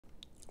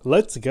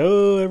Let's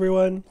go,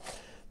 everyone.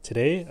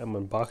 Today I'm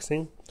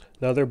unboxing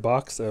another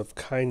box of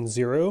Kind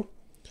Zero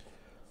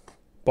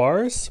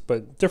bars,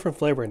 but different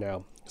flavor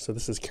now. So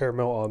this is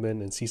caramel,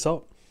 almond, and sea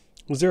salt.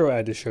 Zero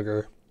added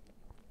sugar.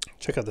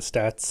 Check out the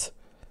stats.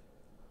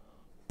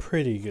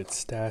 Pretty good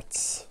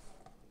stats.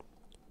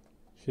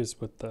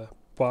 Here's what the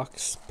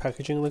box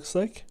packaging looks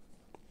like.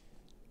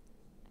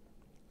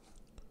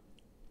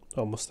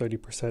 Almost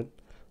 30%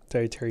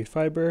 dietary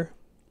fiber.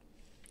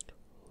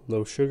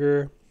 Low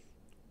sugar.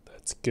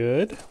 That's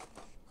good.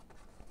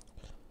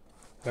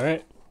 All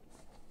right.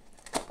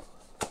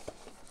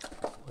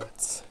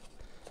 Let's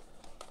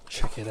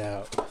check it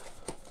out.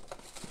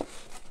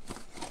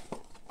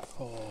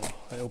 Oh,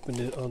 I opened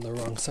it on the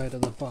wrong side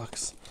of the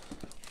box.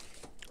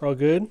 All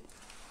good.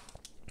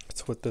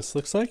 That's what this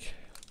looks like.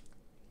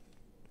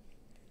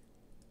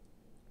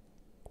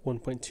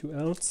 1.2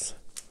 ounce.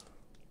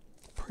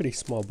 Pretty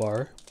small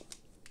bar.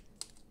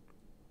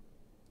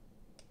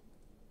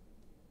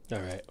 All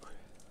right.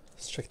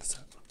 Let's check this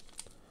out.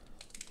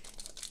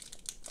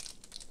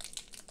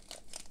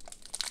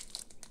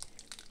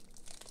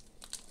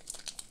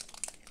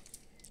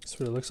 That's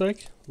what it looks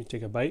like. Let me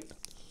take a bite.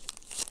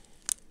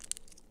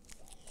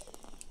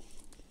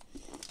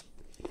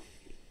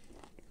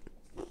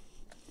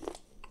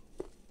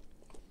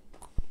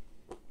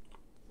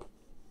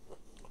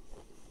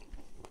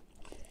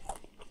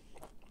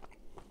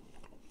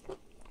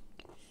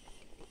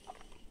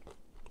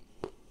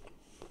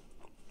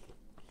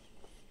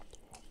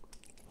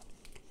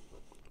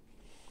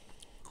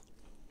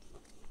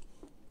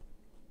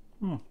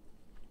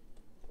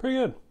 Pretty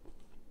good.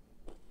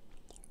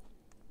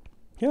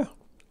 Yeah.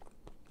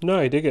 No,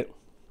 I dig it.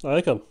 I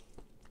like them.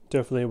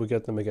 Definitely would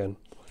get them again.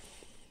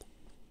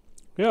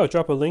 Yeah, I'll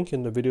drop a link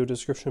in the video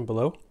description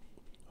below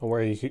on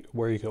where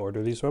you can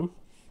order these from.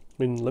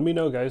 I mean, let me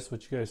know, guys,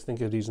 what you guys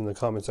think of these in the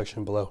comment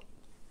section below.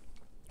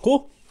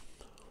 Cool.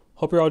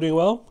 Hope you're all doing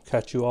well.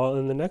 Catch you all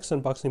in the next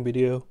unboxing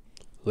video.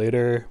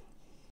 Later.